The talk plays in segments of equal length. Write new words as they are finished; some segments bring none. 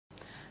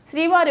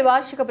శ్రీవారి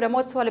వార్షిక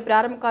బ్రహ్మోత్సవాలు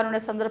ప్రారంభం కానున్న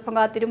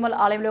సందర్భంగా తిరుమల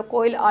ఆలయంలో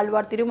కోయిల్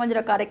ఆల్వార్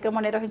తిరుమంజన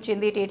కార్యక్రమం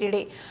నిర్వహించింది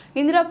టీటీడీ.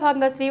 ఇందులో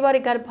భాగంగా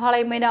శ్రీవారి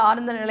గర్భాలయమైన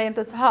ఆనంద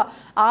నిలయంతో సహా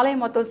ఆలయం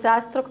మొత్తం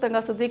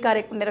శాస్త్రోక్తంగా శుద్ధి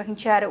కార్యక్రమం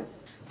నిర్వహించారు.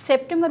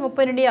 సెప్టెంబర్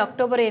 30 నుండి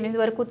అక్టోబర్ 8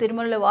 వరకు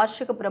తిరుమలలో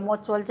వార్షిక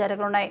బ్రహ్మోత్సవాలు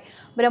జరగనున్నాయి.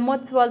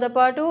 బ్రహ్మోత్సవాలతో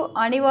పాటు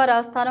అనివార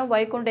ఆస్థానం,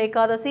 వైకుంఠ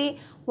ఏకాదశి,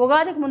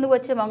 ఉగాదికి ముందు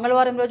వచ్చే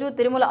మంగళవారం రోజు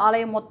తిరుమల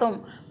ఆలయం మొత్తం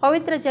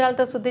పవిత్ర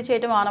జలాలతో శుద్ధి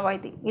చేయడం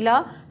ఆనవాయితీ. ఇలా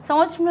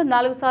సంవత్సరంలో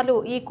 4 సార్లు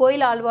ఈ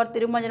కోయిల్ ఆల్వార్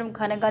తిరుమంజనం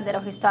ఘనంగా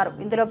నిర్వహిస్తారు.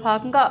 ఇందులో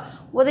భాగంగా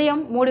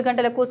ఉదయం 3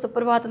 గంటలకు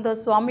సుప్రభాతంతో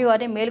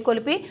స్వామివారిని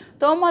మేల్కొలిపి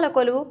తోమాల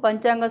కొలువు,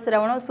 పంచాంగ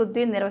శ్రవణం,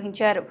 శుద్ధి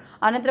నిర్వహించారు.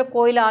 అనంతరం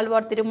కోయిల్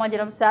ఆల్వార్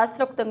తిరుమంజనం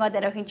శాస్త్రోక్తంగా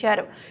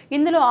నిర్వహించారు.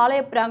 ఇందులో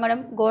ఆలయ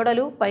ప్రాంగణం,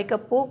 గోడలు,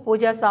 పైకప్పు,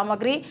 పూజా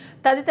సామాగ్రి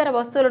తదితర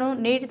వస్తువులను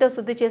నీటితో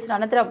శుద్ధి చేసిన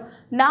అనంతరం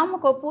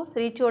నామకొప్పు,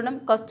 శ్రీచూర్ణం,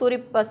 కస్తూరి,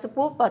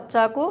 పసుపు,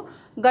 పచ్చాకు,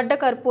 గడ్డ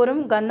కర్పూరం,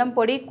 గంధం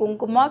పొడి,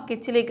 కుంకుమ,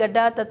 కిచిలి గడ్డ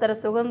తదితర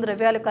సుగంధ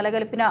ద్రవ్యాలు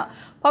కలగలిపిన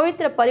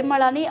పవిత్ర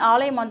పరిమళాన్ని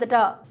ఆలయం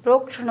అంతటా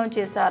ప్రోక్షణం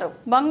చేశారు.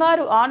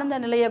 బంగారు ఆనంద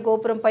నిలయ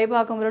గోపురం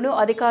పైభాగంలోనూ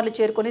అధికారులు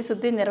చేరుకుని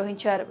శుద్ధి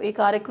నిర్వహించారు. ఈ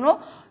కార్యక్రమంలో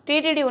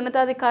టీటీడీ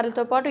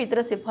ఉన్నతాధికారులతో పాటు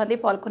ఇతర సిబ్బంది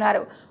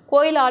పాల్గొన్నారు.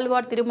 కోయిల్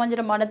ఆల్వార్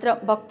తిరుమంజనం అనంతరం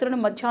భక్తులను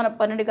మధ్యాహ్నం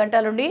 12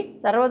 గంటల నుండి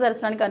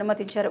సర్వదర్శనానికి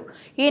అనుమతించారు.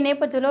 ఈ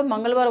నేపథ్యంలో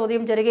మంగళవారం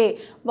ఉదయం జరిగే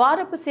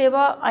వారపు సేవ,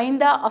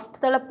 ఐందా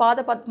అష్టదళ పాద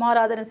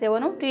పద్మారాధన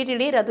సేవను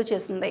టీటీడీ రద్దు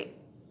చేసింది.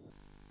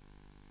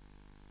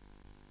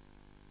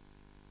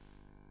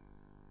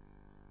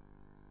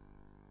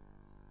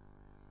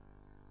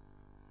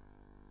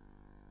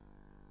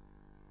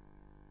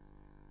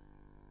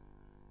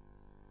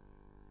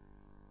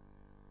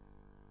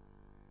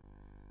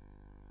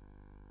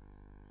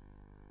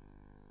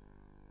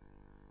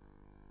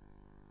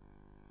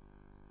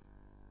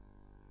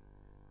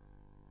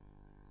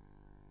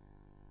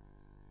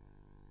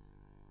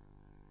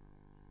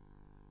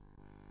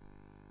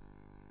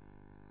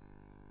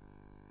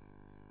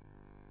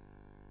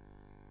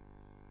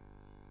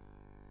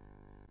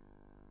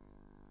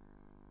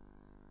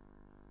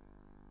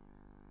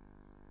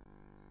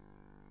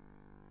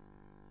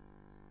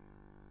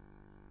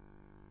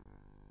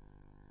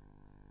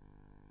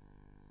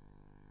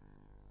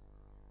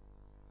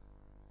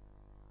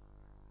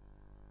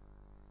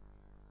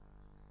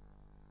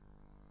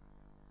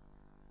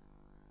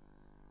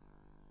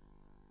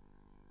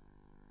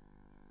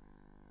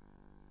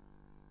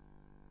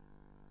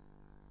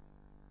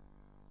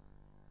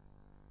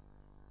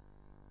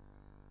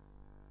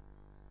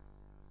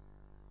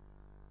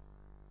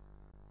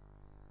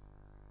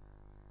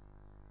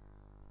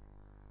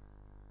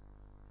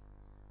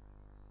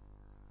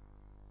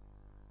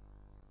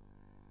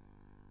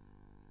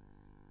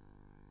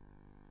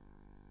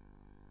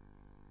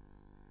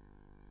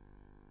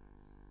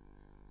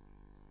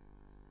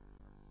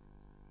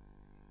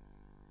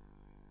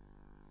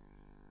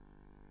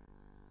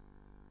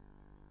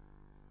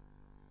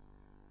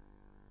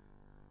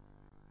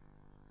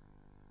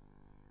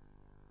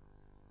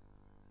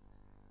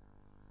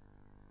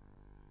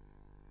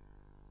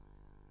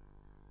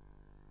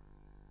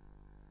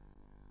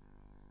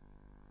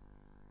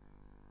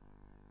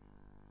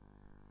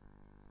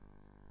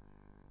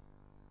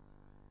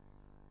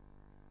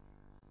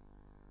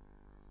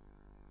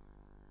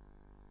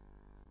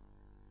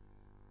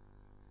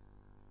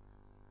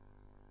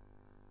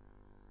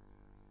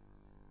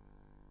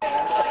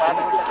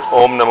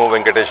 ఓం నమో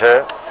వెంకటేశాయ.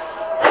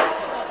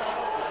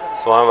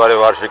 స్వామివారి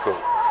వార్షిక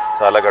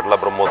సాలగట్ల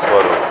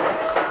బ్రహ్మోత్సవాలు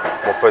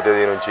 30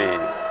 తేదీ నుంచి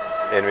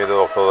 8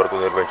 అక్టోబర్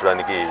వరకు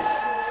నిర్వహించడానికి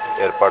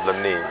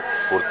ఏర్పాట్లన్నీ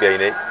పూర్తి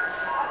అయినాయి.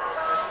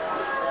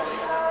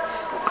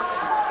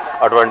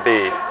 అటువంటి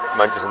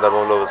మంచి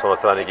సందర్భంలో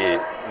సంవత్సరానికి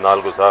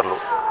 4 సార్లు,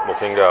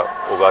 ముఖ్యంగా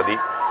ఉగాది,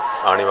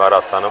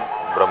 ఆణివారాస్థానం,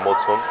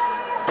 బ్రహ్మోత్సవం,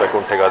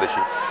 వైకుంఠ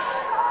ఏకాదశి,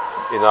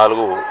 ఈ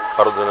 4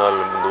 పర్వదినాల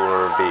ముందు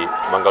ఉన్నటువంటి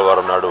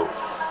మంగళవారం నాడు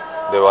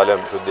దేవాలయం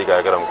శుద్ధి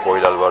కార్యక్రమం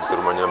కోయిల్ ఆల్వార్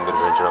తిరుమంజనం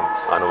నిర్వహించడం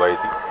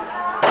ఆనవాయితీ.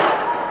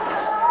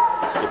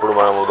 ఇప్పుడు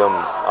మనం ఉదయం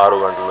 6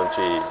 గంటల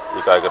నుంచి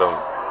ఈ కార్యక్రమం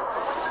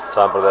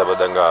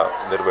సాంప్రదాయబద్ధంగా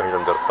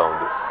నిర్వహించడం జరుగుతూ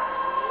ఉంది.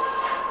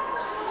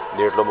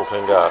 దీంట్లో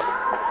ముఖ్యంగా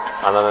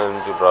అన్నదానం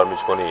నుంచి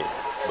ప్రారంభించుకొని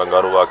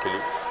బంగారు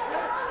వాకిలి,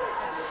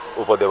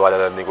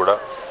 ఉపదేవాలయాలన్నీ కూడా,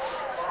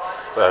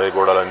 ప్రహరీ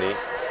గోడలన్నీ,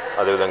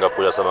 అదేవిధంగా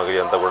పూజా సామాగ్రి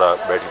అంతా కూడా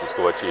బయటికి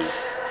తీసుకువచ్చి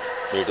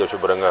నీటితో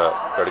శుభ్రంగా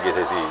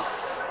కడిగేసేసి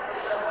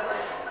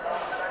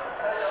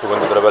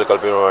సుగంధ ద్రవ్యాలు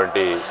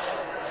కలిపినటువంటి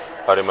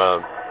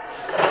పరిమళం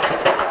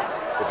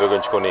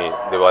ఉపయోగించుకొని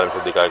దేవాలయం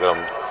శుద్ధి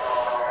కార్యక్రమం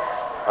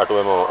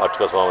అటువేమో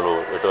అర్చక స్వాములు,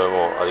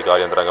 ఇటువేమో అధికార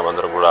యంత్రాంగం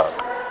అందరం కూడా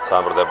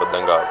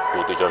సాంప్రదాయబద్ధంగా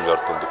పూర్తి చేయడం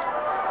జరుగుతుంది.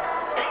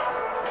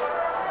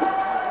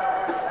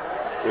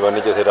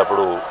 ఇవన్నీ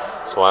చేసేటప్పుడు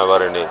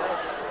స్వామివారిని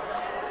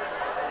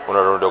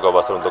ఉన్నటువంటి ఒక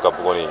వస్త్రంతో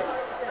కప్పుకొని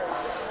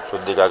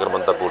శుద్ధి కార్యక్రమం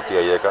అంతా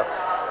పూర్తి అయ్యాక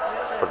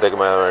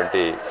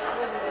ప్రత్యేకమైనటువంటి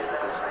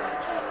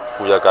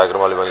పూజా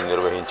కార్యక్రమాలు ఇవన్నీ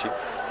నిర్వహించి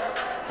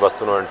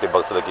వస్తున్నటువంటి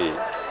భక్తులకి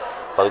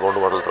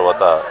 11 గంటల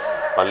తర్వాత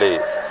మళ్ళీ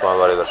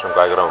స్వామివారి దర్శనం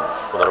కార్యక్రమం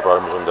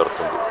పునఃప్రారంభించడం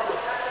జరుగుతుంది.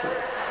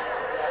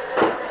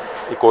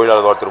 ఈ కోయిల్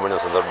ఆల్వార్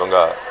తిరుమంజనం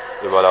సందర్భంగా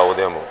ఇవాళ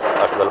ఉదయం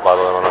అష్టదళ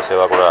పాదవన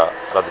సేవ కూడా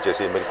రద్దు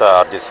చేసి మిగతా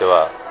ఆర్జీ సేవ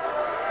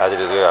యాజ్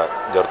ఇట్ ఈస్గా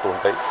జరుగుతూ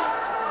ఉంటాయి.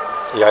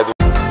 ఈ 5